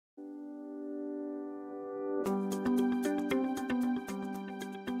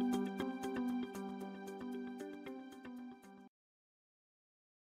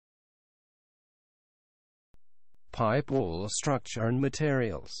Pipe wall structure and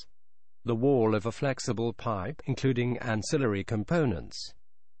materials. The wall of a flexible pipe, including ancillary components,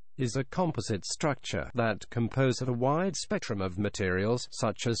 is a composite structure that composes a wide spectrum of materials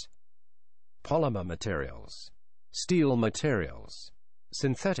such as polymer materials, steel materials,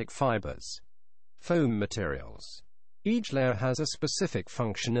 synthetic fibers, foam materials. Each layer has a specific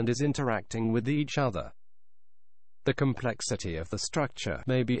function and is interacting with each other. The complexity of the structure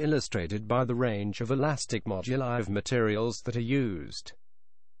may be illustrated by the range of elastic moduli of materials that are used.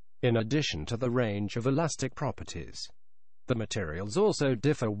 In addition to the range of elastic properties, the materials also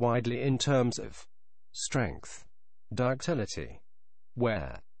differ widely in terms of strength, ductility,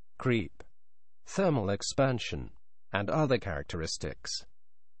 wear, creep, thermal expansion, and other characteristics.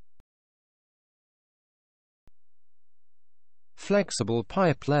 Flexible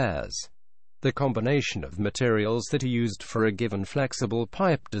pipe layers. The combination of materials that are used for a given flexible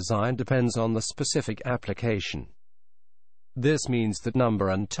pipe design depends on the specific application. This means that number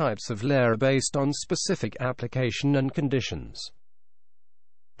and types of layer are based on specific application and conditions.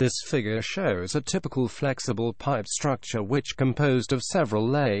 This figure shows a typical flexible pipe structure which composed of several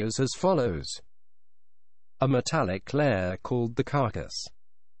layers as follows. A metallic layer called the carcass.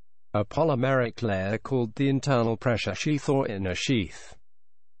 A polymeric layer called the internal pressure sheath or inner sheath.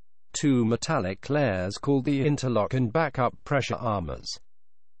 Two metallic layers called the interlock and backup pressure armors.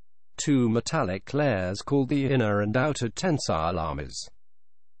 Two metallic layers called the inner and outer tensile armors.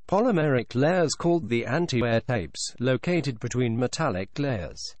 Polymeric layers called the anti-wear tapes, located between metallic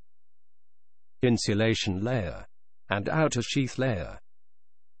layers. Insulation layer and outer sheath layer.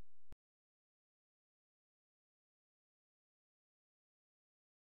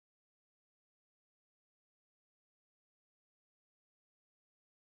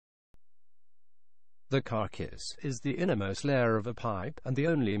 The carcass is the innermost layer of a pipe, and the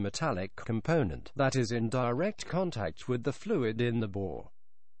only metallic component that is in direct contact with the fluid in the bore.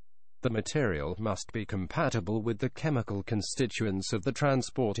 The material must be compatible with the chemical constituents of the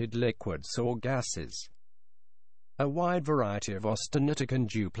transported liquids or gases. A wide variety of austenitic and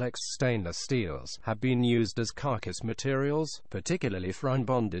duplex stainless steels have been used as carcass materials, particularly for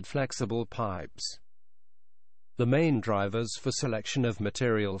unbonded flexible pipes. The main drivers for selection of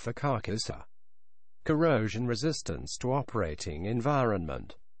material for carcass are corrosion resistance to operating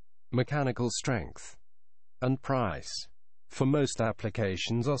environment, mechanical strength, and price. For most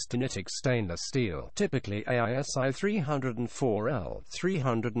applications, austenitic stainless steel, typically AISI 304L,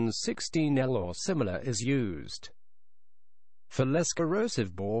 316L or similar, is used. For less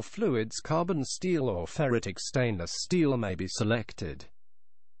corrosive bore fluids, carbon steel or ferritic stainless steel may be selected.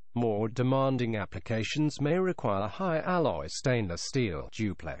 More demanding applications may require high alloy stainless steel,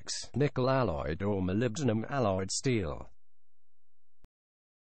 duplex, nickel alloyed or molybdenum alloyed steel.